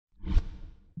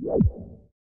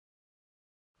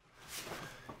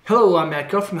Hello, I'm Matt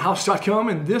Guff from thehouse.com,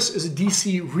 and this is a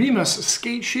DC Remus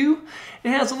skate shoe. It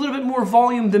has a little bit more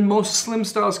volume than most slim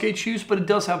style skate shoes, but it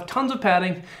does have tons of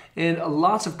padding and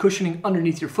lots of cushioning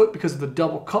underneath your foot because of the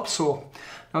double cup sole.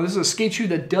 Now this is a skate shoe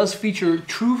that does feature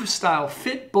true style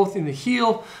fit both in the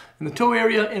heel, in the toe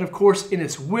area, and of course in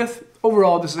its width.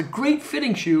 Overall, this is a great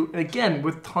fitting shoe, and again,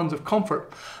 with tons of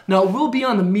comfort. Now, it will be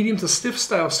on the medium to stiff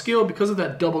style scale because of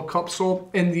that double cup sole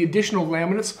and the additional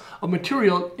laminates of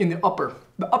material in the upper.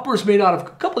 The upper is made out of a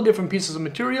couple of different pieces of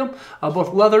material,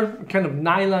 both leather, kind of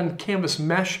nylon canvas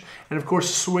mesh, and of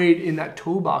course suede in that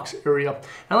toe box area. And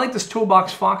I like this toe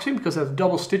box foxing because it has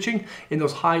double stitching in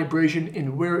those high abrasion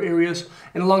and wear areas.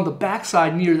 And along the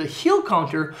backside near the heel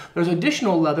counter, there's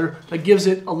additional leather that gives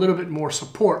it a little bit more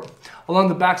support. Along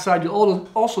the backside, you'll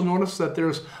also notice that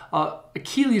there's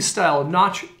Achilles style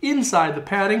notch inside the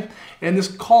padding, and this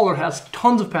collar has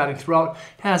tons of padding throughout.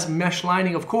 It has mesh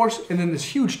lining, of course, and then this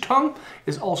huge tongue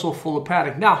is also full of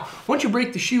padding. Now, once you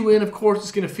break the shoe in, of course,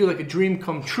 it's going to feel like a dream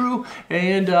come true,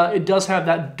 and it does have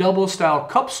that double style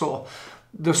cup sole.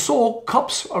 The sole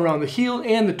cups around the heel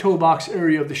and the toe box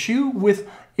area of the shoe with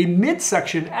a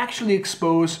midsection actually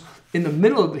exposed in the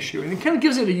middle of the shoe, and it kind of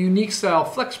gives it a unique style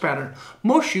flex pattern.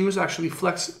 Most shoes actually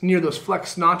flex near those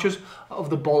flex notches of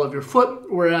the ball of your foot,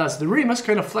 whereas the Remmes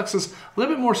kind of flexes a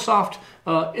little bit more soft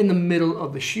in the middle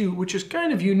of the shoe, which is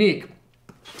kind of unique.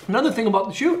 Another thing about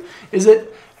the shoe is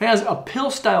it has a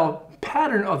pill style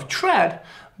pattern of tread,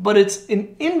 but it's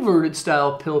an inverted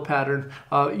style pill pattern.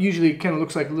 Usually it kind of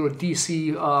looks like a little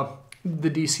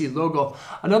the DC logo.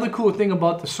 Another cool thing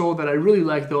about the sole that I really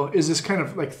like though is this kind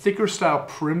of like thicker style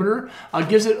perimeter.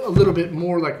 Gives it a little bit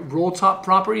more like roll top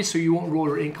properties, so you won't roll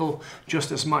your ankle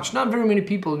just as much. Not very many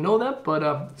people know that, but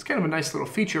it's kind of a nice little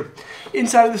feature.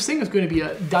 Inside of this thing is going to be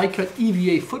a die cut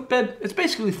EVA footbed. It's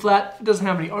basically flat. It doesn't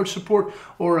have any arch support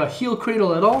or a heel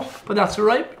cradle at all, but that's all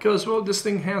right because, well, this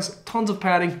thing has tons of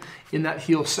padding in that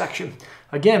heel section.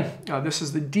 Again, this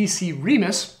is the DC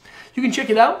Remus. You can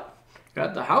check it out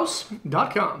at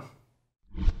thehouse.com.